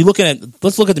too.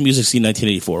 Let's look at the music scene in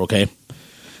 1984, okay?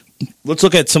 let's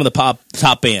look at some of the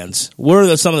top bands. What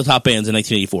are some of the top bands in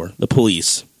 1984? The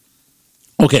Police.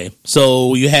 Okay,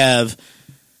 so you have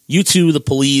U2, the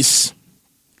Police.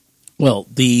 Well,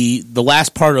 the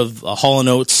last part of Hall &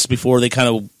 Oates before they kind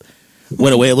of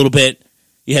went away a little bit.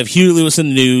 You have Huey Lewis and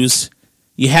the News.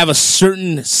 You have a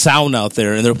certain sound out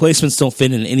there, and the Replacements don't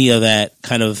fit in any of that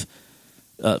kind of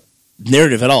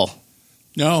narrative at all.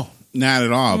 No, not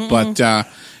at all. Mm-mm. But,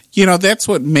 that's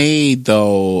what made,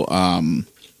 though,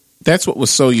 that's what was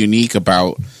so unique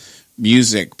about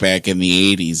music back in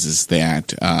the 80s is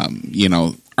that,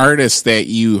 artists that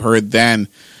you heard then,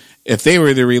 if they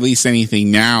were to release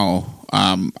anything now,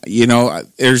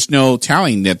 there's no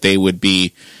telling that they would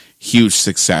be huge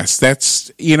success.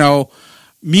 That's,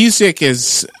 music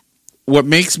is what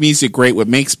makes music great. What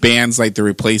makes bands like the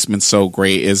Replacements so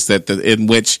great is that in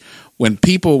which when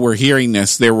people were hearing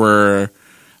this, there were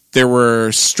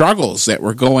struggles that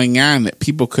were going on that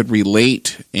people could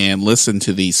relate and listen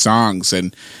to these songs.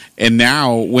 And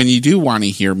now when you do want to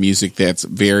hear music that's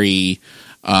very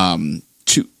current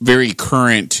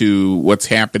to what's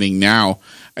happening now,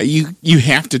 you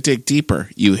have to dig deeper.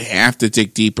 You have to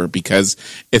dig deeper because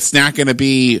it's not going to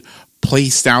be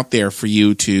placed out there for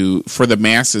the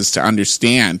masses to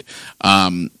understand.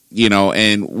 And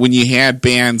when you had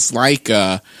bands like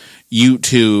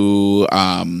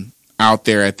U2 out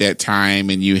there at that time,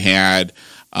 and you had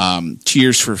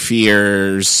Tears for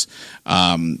Fears,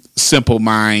 Simple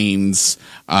Minds,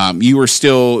 you were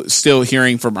still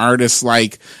hearing from artists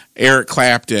like Eric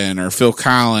Clapton or Phil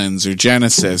Collins or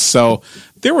Genesis. So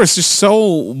there was just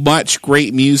so much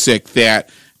great music that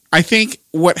I think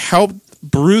what helped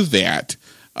brew that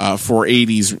for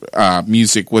 80s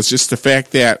music was just the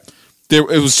fact that it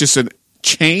was just a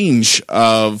change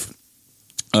of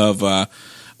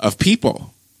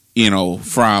people,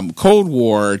 from Cold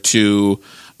War to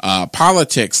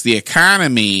politics, the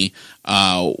economy.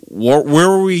 Where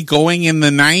were we going in the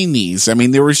 90s? I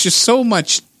mean, there was just so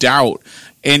much doubt,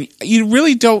 and you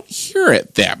really don't hear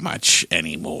it that much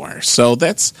anymore. So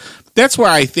that's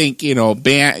why I think,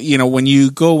 when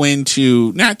you go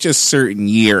into not just certain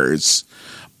years,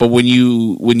 but when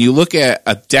you look at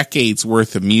a decade's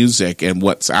worth of music and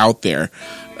what's out there,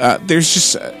 there's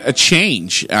just a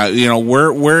change.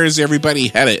 Where is everybody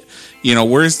headed?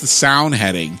 Where's the sound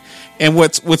heading? And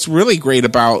what's really great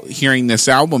about hearing this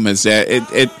album is that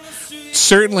it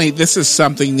certainly this is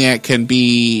something that can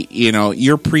be,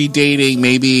 you're predating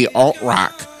maybe alt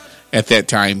rock at that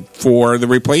time for the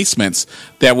Replacements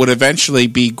that would eventually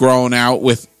be grown out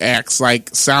with acts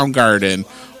like Soundgarden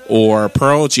or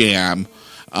Pearl Jam,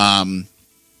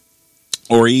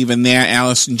 or even that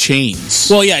Alice in Chains.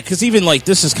 Well, yeah, because even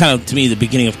this is kind of to me the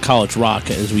beginning of college rock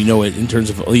as we know it in terms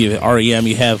of you have REM,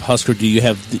 you have Husker Du,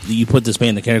 you put this band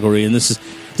in the category, and this is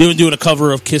they were doing a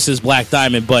cover of Kiss's Black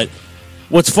Diamond. But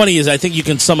what's funny is I think you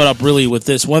can sum it up really with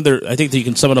this. I think that you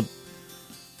can sum it up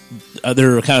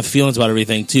their kind of feelings about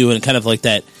everything too, and kind of like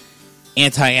that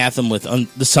anti-anthem with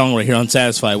the song right here,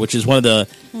 Unsatisfied, which is one of the.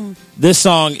 This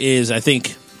song is, I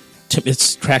think,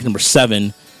 it's track number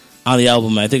 7 on the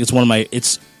album. I think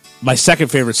it's my second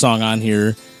favorite song on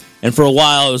here, and for a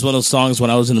while it was one of those songs when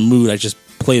I was in the mood I just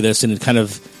play this and it kind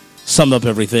of summed up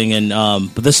everything. And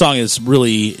but this song is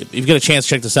really, if you get a chance,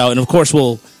 check this out. And of course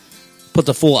we'll put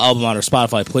the full album on our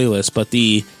Spotify playlist. But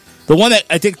the one that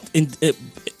I think it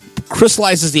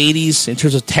crystallizes the 80s in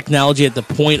terms of technology at the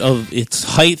point of its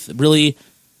height really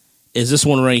is this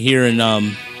one right here,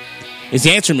 and it's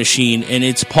the Answering Machine, and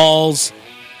it's Paul's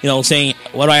saying,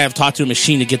 "Why do I have to talk to a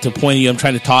machine to get to the point of you? I'm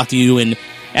trying to talk to you." And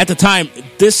at the time,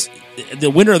 the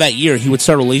winter of that year, he would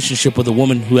start a relationship with a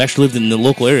woman who actually lived in the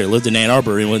local area, lived in Ann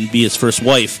Arbor, and would be his first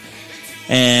wife.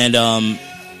 And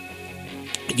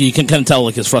you can kind of tell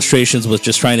his frustrations with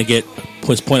just trying to get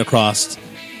his point across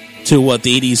to what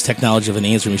the 80s technology of an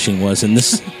answering machine was. And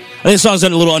this, I think this song's a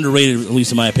little underrated, at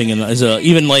least in my opinion. This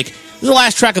is the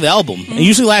last track of the album. And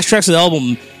usually last tracks of the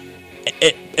album,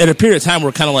 at a period of time,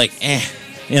 were kind of like,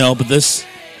 but this...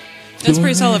 That's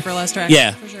pretty solid for last track.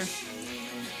 Yeah. For sure.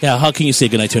 Yeah, how can you say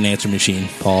goodnight to an answering machine,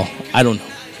 Paul? I don't know.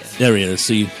 There he is,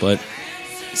 see, but...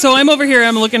 So I'm over here,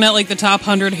 I'm looking at the top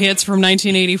 100 hits from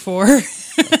 1984.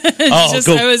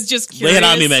 I was just curious. Lay it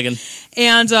on me, Megan.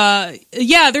 And,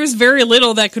 there's very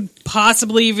little that could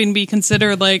possibly even be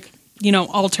considered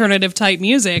alternative type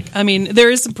music. I mean,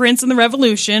 there is Prince and the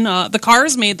Revolution. The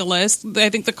Cars made the list. I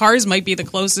think the Cars might be the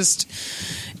closest.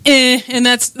 And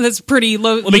that's pretty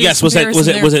low. Let me guess. Was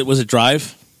it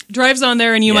Drive? Drive's on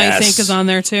there, and You Might Think is on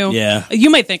there too. Yeah. You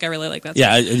Might Think I really like that song.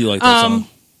 Yeah, I do like that song.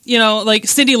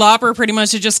 Cyndi Lauper pretty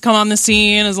much had just come on the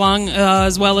scene as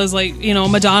well as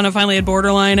Madonna finally had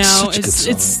Borderline out.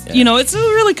 It's a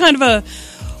really kind of a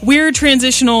weird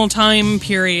transitional time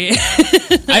period.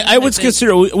 I would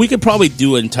consider we could probably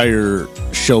do an entire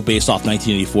show based off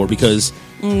 1984 because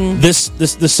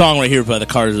this song right here by the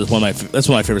Cars is one of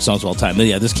my favorite songs of all time. But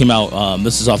yeah, this came out.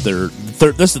 This is off their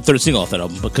this is the third single off that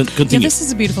album. But continue. Yeah, this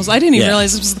is a beautiful song. I didn't even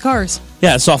realize this was the Cars.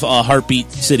 Yeah, it's off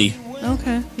Heartbeat City.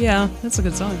 Okay, yeah, that's a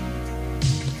good song.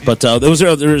 But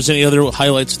there's any other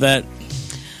highlights of that?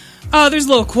 There's a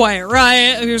little Quiet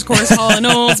Riot. There's, of course, Hall &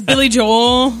 Oates. Billy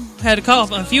Joel had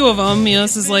a few of them. You know,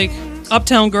 this is like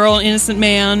Uptown Girl, Innocent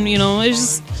Man. You know, it's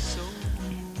just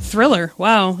Thriller.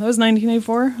 Wow, that was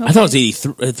 1984. Okay. I thought it was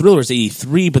 83. Thriller was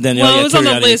 83, but then it was on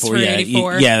the list for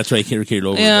 84. Yeah, that's right. Carried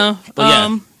over. Yeah,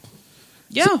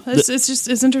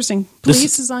 it's interesting.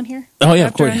 Police is on here. Oh yeah,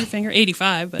 of course.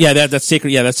 85. But. Yeah, that's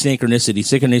sacred. Yeah, that's Synchronicity.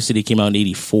 Synchronicity came out in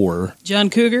 84. John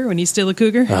Cougar when he's still a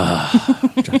cougar. John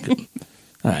Cougar.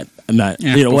 All right, I'm not.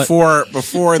 You know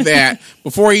before that,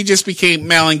 before he just became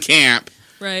Mellencamp,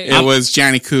 right? It was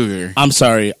Johnny Cougar. I'm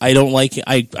sorry, I don't like it.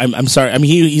 I'm sorry. I mean,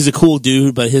 he's a cool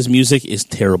dude, but his music is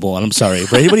terrible, and I'm sorry.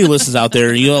 For anybody who listens out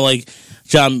there, you know, like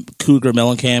John Cougar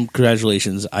Mellencamp,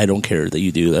 congratulations. I don't care that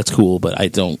you do. That's cool, but I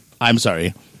don't. I'm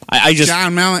sorry. I just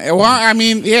John Mellencamp. Well, I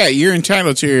mean, yeah, you're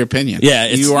entitled to your opinion. Yeah,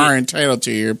 you are entitled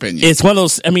to your opinion. It's one of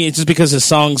those. I mean, it's just because his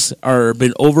songs are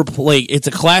been overplayed. It's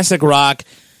a classic rock.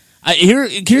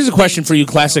 Here's a question for you,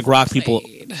 classic rock people.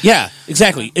 Yeah,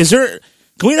 exactly. Can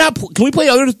we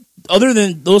play other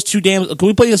than those two damn? Can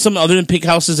we play something other than Pink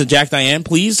Houses and Jack Diane,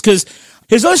 please? Because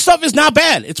his other stuff is not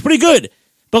bad. It's pretty good.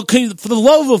 But for the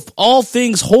love of all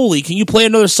things holy, can you play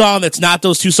another song that's not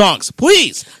those two songs,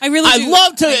 please? I'd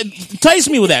love to entice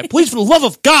me with that, please, for the love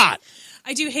of God.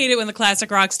 I do hate it when the classic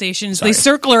rock stations they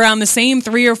circle around the same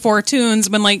 3 or 4 tunes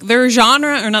when like their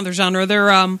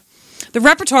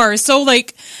repertoire is so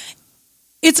like.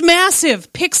 It's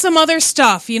massive. Pick some other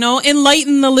stuff, you know.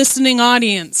 Enlighten the listening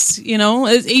audience, you know.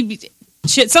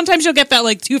 Shit. Sometimes you'll get that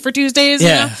like 2 for Tuesdays.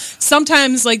 Yeah. You know?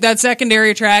 Sometimes like that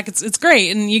secondary track, it's great,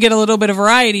 and you get a little bit of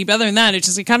variety. But other than that,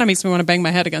 it kind of makes me want to bang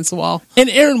my head against the wall. And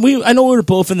Aaron, I know we're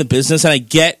both in the business, and I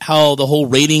get how the whole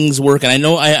ratings work, and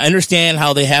I understand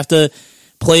how they have to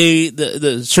play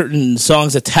the certain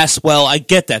songs that test well. I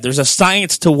get that. There's a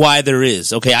science to why there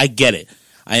is. Okay, I get it.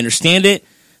 I understand it,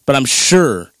 but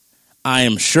I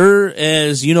am sure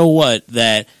as you know what,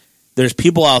 that there's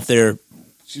people out there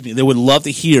that would love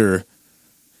to hear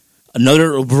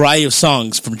another variety of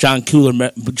songs from John Cougar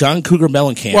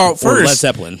Mellencamp or Led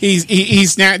Zeppelin.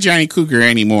 He's not Johnny Cougar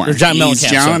anymore. Or John Mellencamp.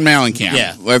 He's John Mellencamp.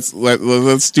 Yeah. Let's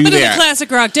do that. In the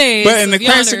classic rock days. But in the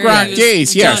classic rock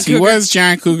days, yes, he was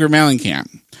John Cougar Mellencamp.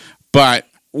 But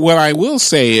what I will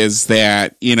say is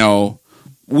that, you know,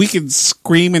 we could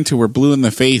scream until we're blue in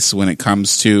the face when it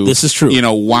comes to this is true. You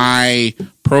know, why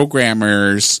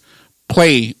programmers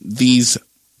play these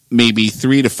maybe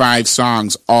 3 to 5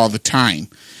 songs all the time.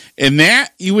 And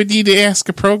that you would need to ask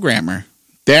a programmer.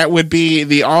 That would be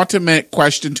the ultimate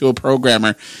question to a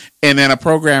programmer. And then a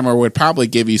programmer would probably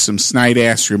give you some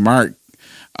snide-ass remark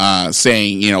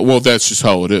saying, you know, well, that's just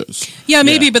how it is. Yeah,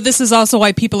 maybe, but this is also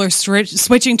why people are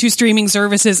switching to streaming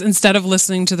services instead of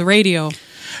listening to the radio.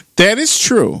 That is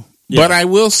true. Yeah. But I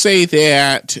will say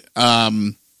that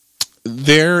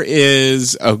there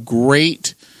is a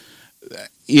great,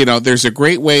 you know, there's a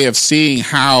great way of seeing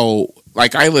how,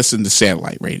 like I listen to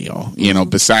satellite radio, you know,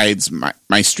 besides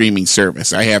my streaming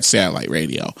service. I have satellite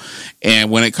radio.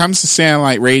 And when it comes to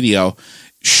satellite radio,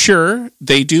 sure,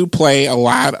 they do play a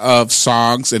lot of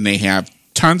songs and they have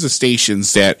tons of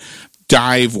stations that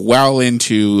dive well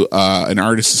into an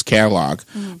artist's catalog.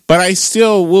 But I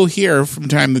still will hear from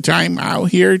time to time, I'll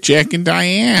hear Jack and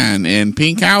Diane and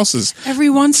Pink Houses. Every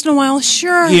once in a while,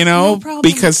 sure. You know, no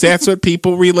because that's what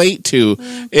people relate to.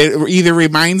 It either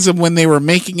reminds them when they were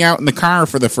making out in the car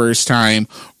for the first time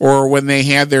or when they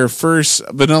had their first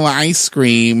vanilla ice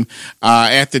cream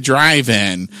at the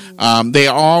drive-in. They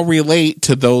all relate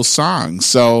to those songs.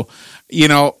 So, you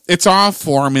know, it's all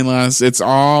formulas. It's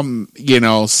all, you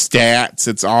know, stats.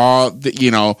 It's all,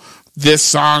 you know, this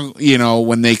song, you know,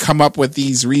 when they come up with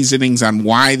these reasonings on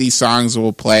why these songs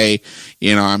will play,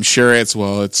 you know, I'm sure it's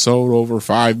sold over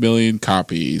 5 million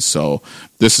copies. So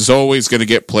this is always going to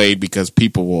get played because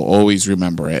people will always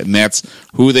remember it. And that's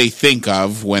who they think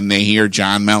of when they hear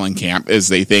John Mellencamp, is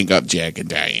they think of Jack and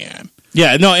Diane.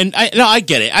 Yeah, no, and I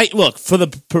get it. Look, for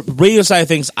the radio side of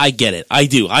things, I get it. I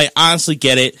do. I honestly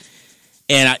get it.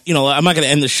 And, you know, I'm not going to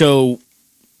end the show.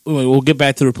 We'll get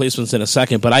back to the replacements in a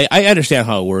second, but I understand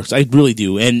how it works. I really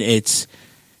do. And it's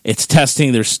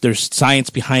testing. There's science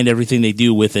behind everything they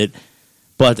do with it.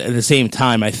 But at the same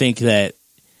time, I think that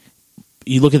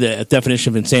you look at the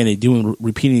definition of insanity,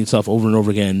 repeating itself over and over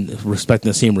again, respecting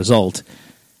the same result.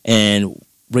 And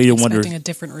Radio Wonder. Expecting a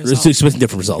different result. Expecting a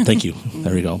different result. Thank you.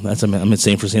 There we go. That's I'm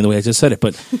insane for saying the way I just said it,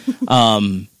 but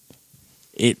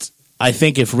I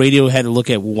think if radio had to look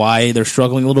at why they're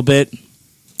struggling a little bit,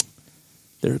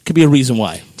 there could be a reason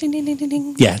why. Ding ding ding ding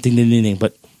ding. Yeah, ding ding ding ding.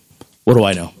 But what do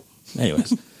I know?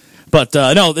 Anyways, but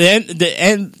no, the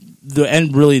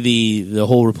end. Really, the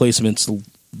whole replacements.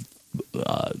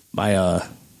 My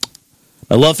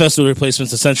love fest with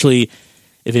replacements. Essentially,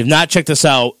 if you've not checked this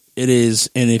out, it is,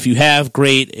 and if you have,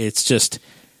 great. It's just,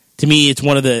 to me, it's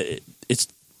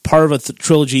part of a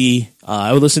trilogy.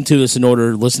 I would listen to this in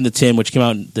order. Listen to Tim, which came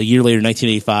out the year later,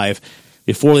 1985,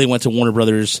 before they went to Warner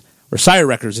Brothers or Sire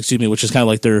Records, excuse me, which is kind of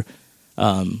like their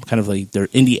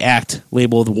indie act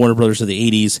label, the Warner Brothers of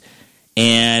the 80s.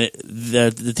 And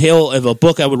the tale of a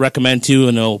book I would recommend too,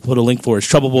 and I'll put a link for, is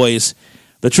Trouble Boys: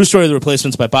 The True Story of the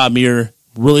Replacements by Bob Muir.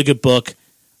 Really good book,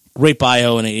 great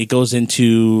bio, and it goes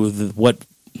into what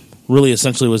really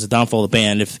essentially was the downfall of the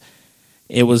band.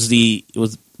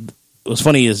 What's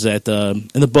funny is that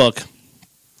in the book,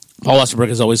 Paul Westerberg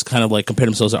has always kind of like compared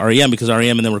themselves to R.E.M. because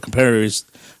R.E.M. and them were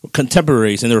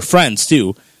contemporaries, and they were friends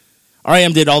too.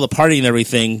 R.E.M. did all the partying and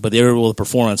everything, but they were able to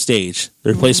perform on stage.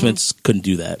 The Replacements couldn't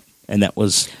do that, and that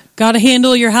was got to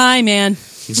handle your high, man.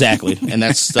 Exactly, and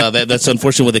that's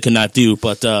unfortunately what they could not do.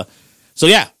 But so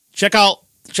yeah, check out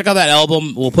that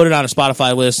album. We'll put it on a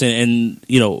Spotify list, and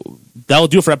that'll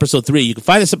do it for episode 3. You can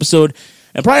find this episode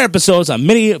and prior episodes on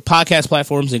many podcast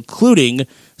platforms, including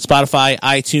Spotify,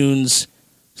 iTunes,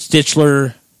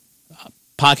 Stitcher,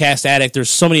 Podcast Addict. There's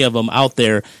so many of them out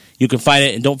there. You can find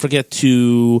it, and don't forget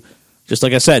to, just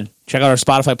like I said, check out our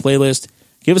Spotify playlist.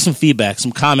 Give us some feedback.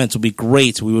 Some comments would be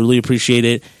great. We would really appreciate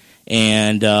it.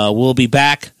 And we'll be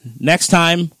back next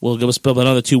time. We'll give us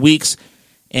another 2 weeks.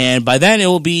 And by then, it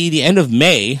will be the end of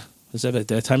May. Is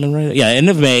that timing right? Yeah, end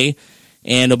of May.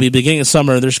 And it'll be the beginning of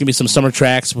summer. There's going to be some summer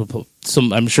tracks.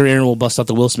 I'm sure Aaron will bust out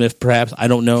the Will Smith, perhaps. I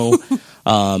don't know.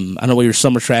 I don't know what your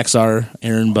summer tracks are,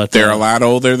 Aaron, but they're a lot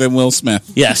older than Will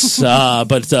Smith. Yes,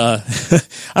 but I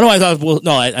know why I thought.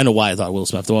 I know why I thought Will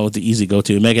Smith, the one with the easy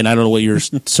go-to. Megan, I don't know what your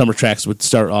summer tracks would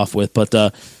start off with, but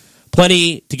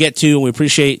plenty to get to, and we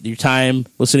appreciate your time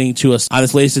listening to us on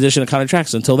this latest edition of Counter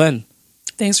Tracks. Until then,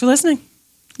 thanks for listening.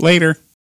 Later.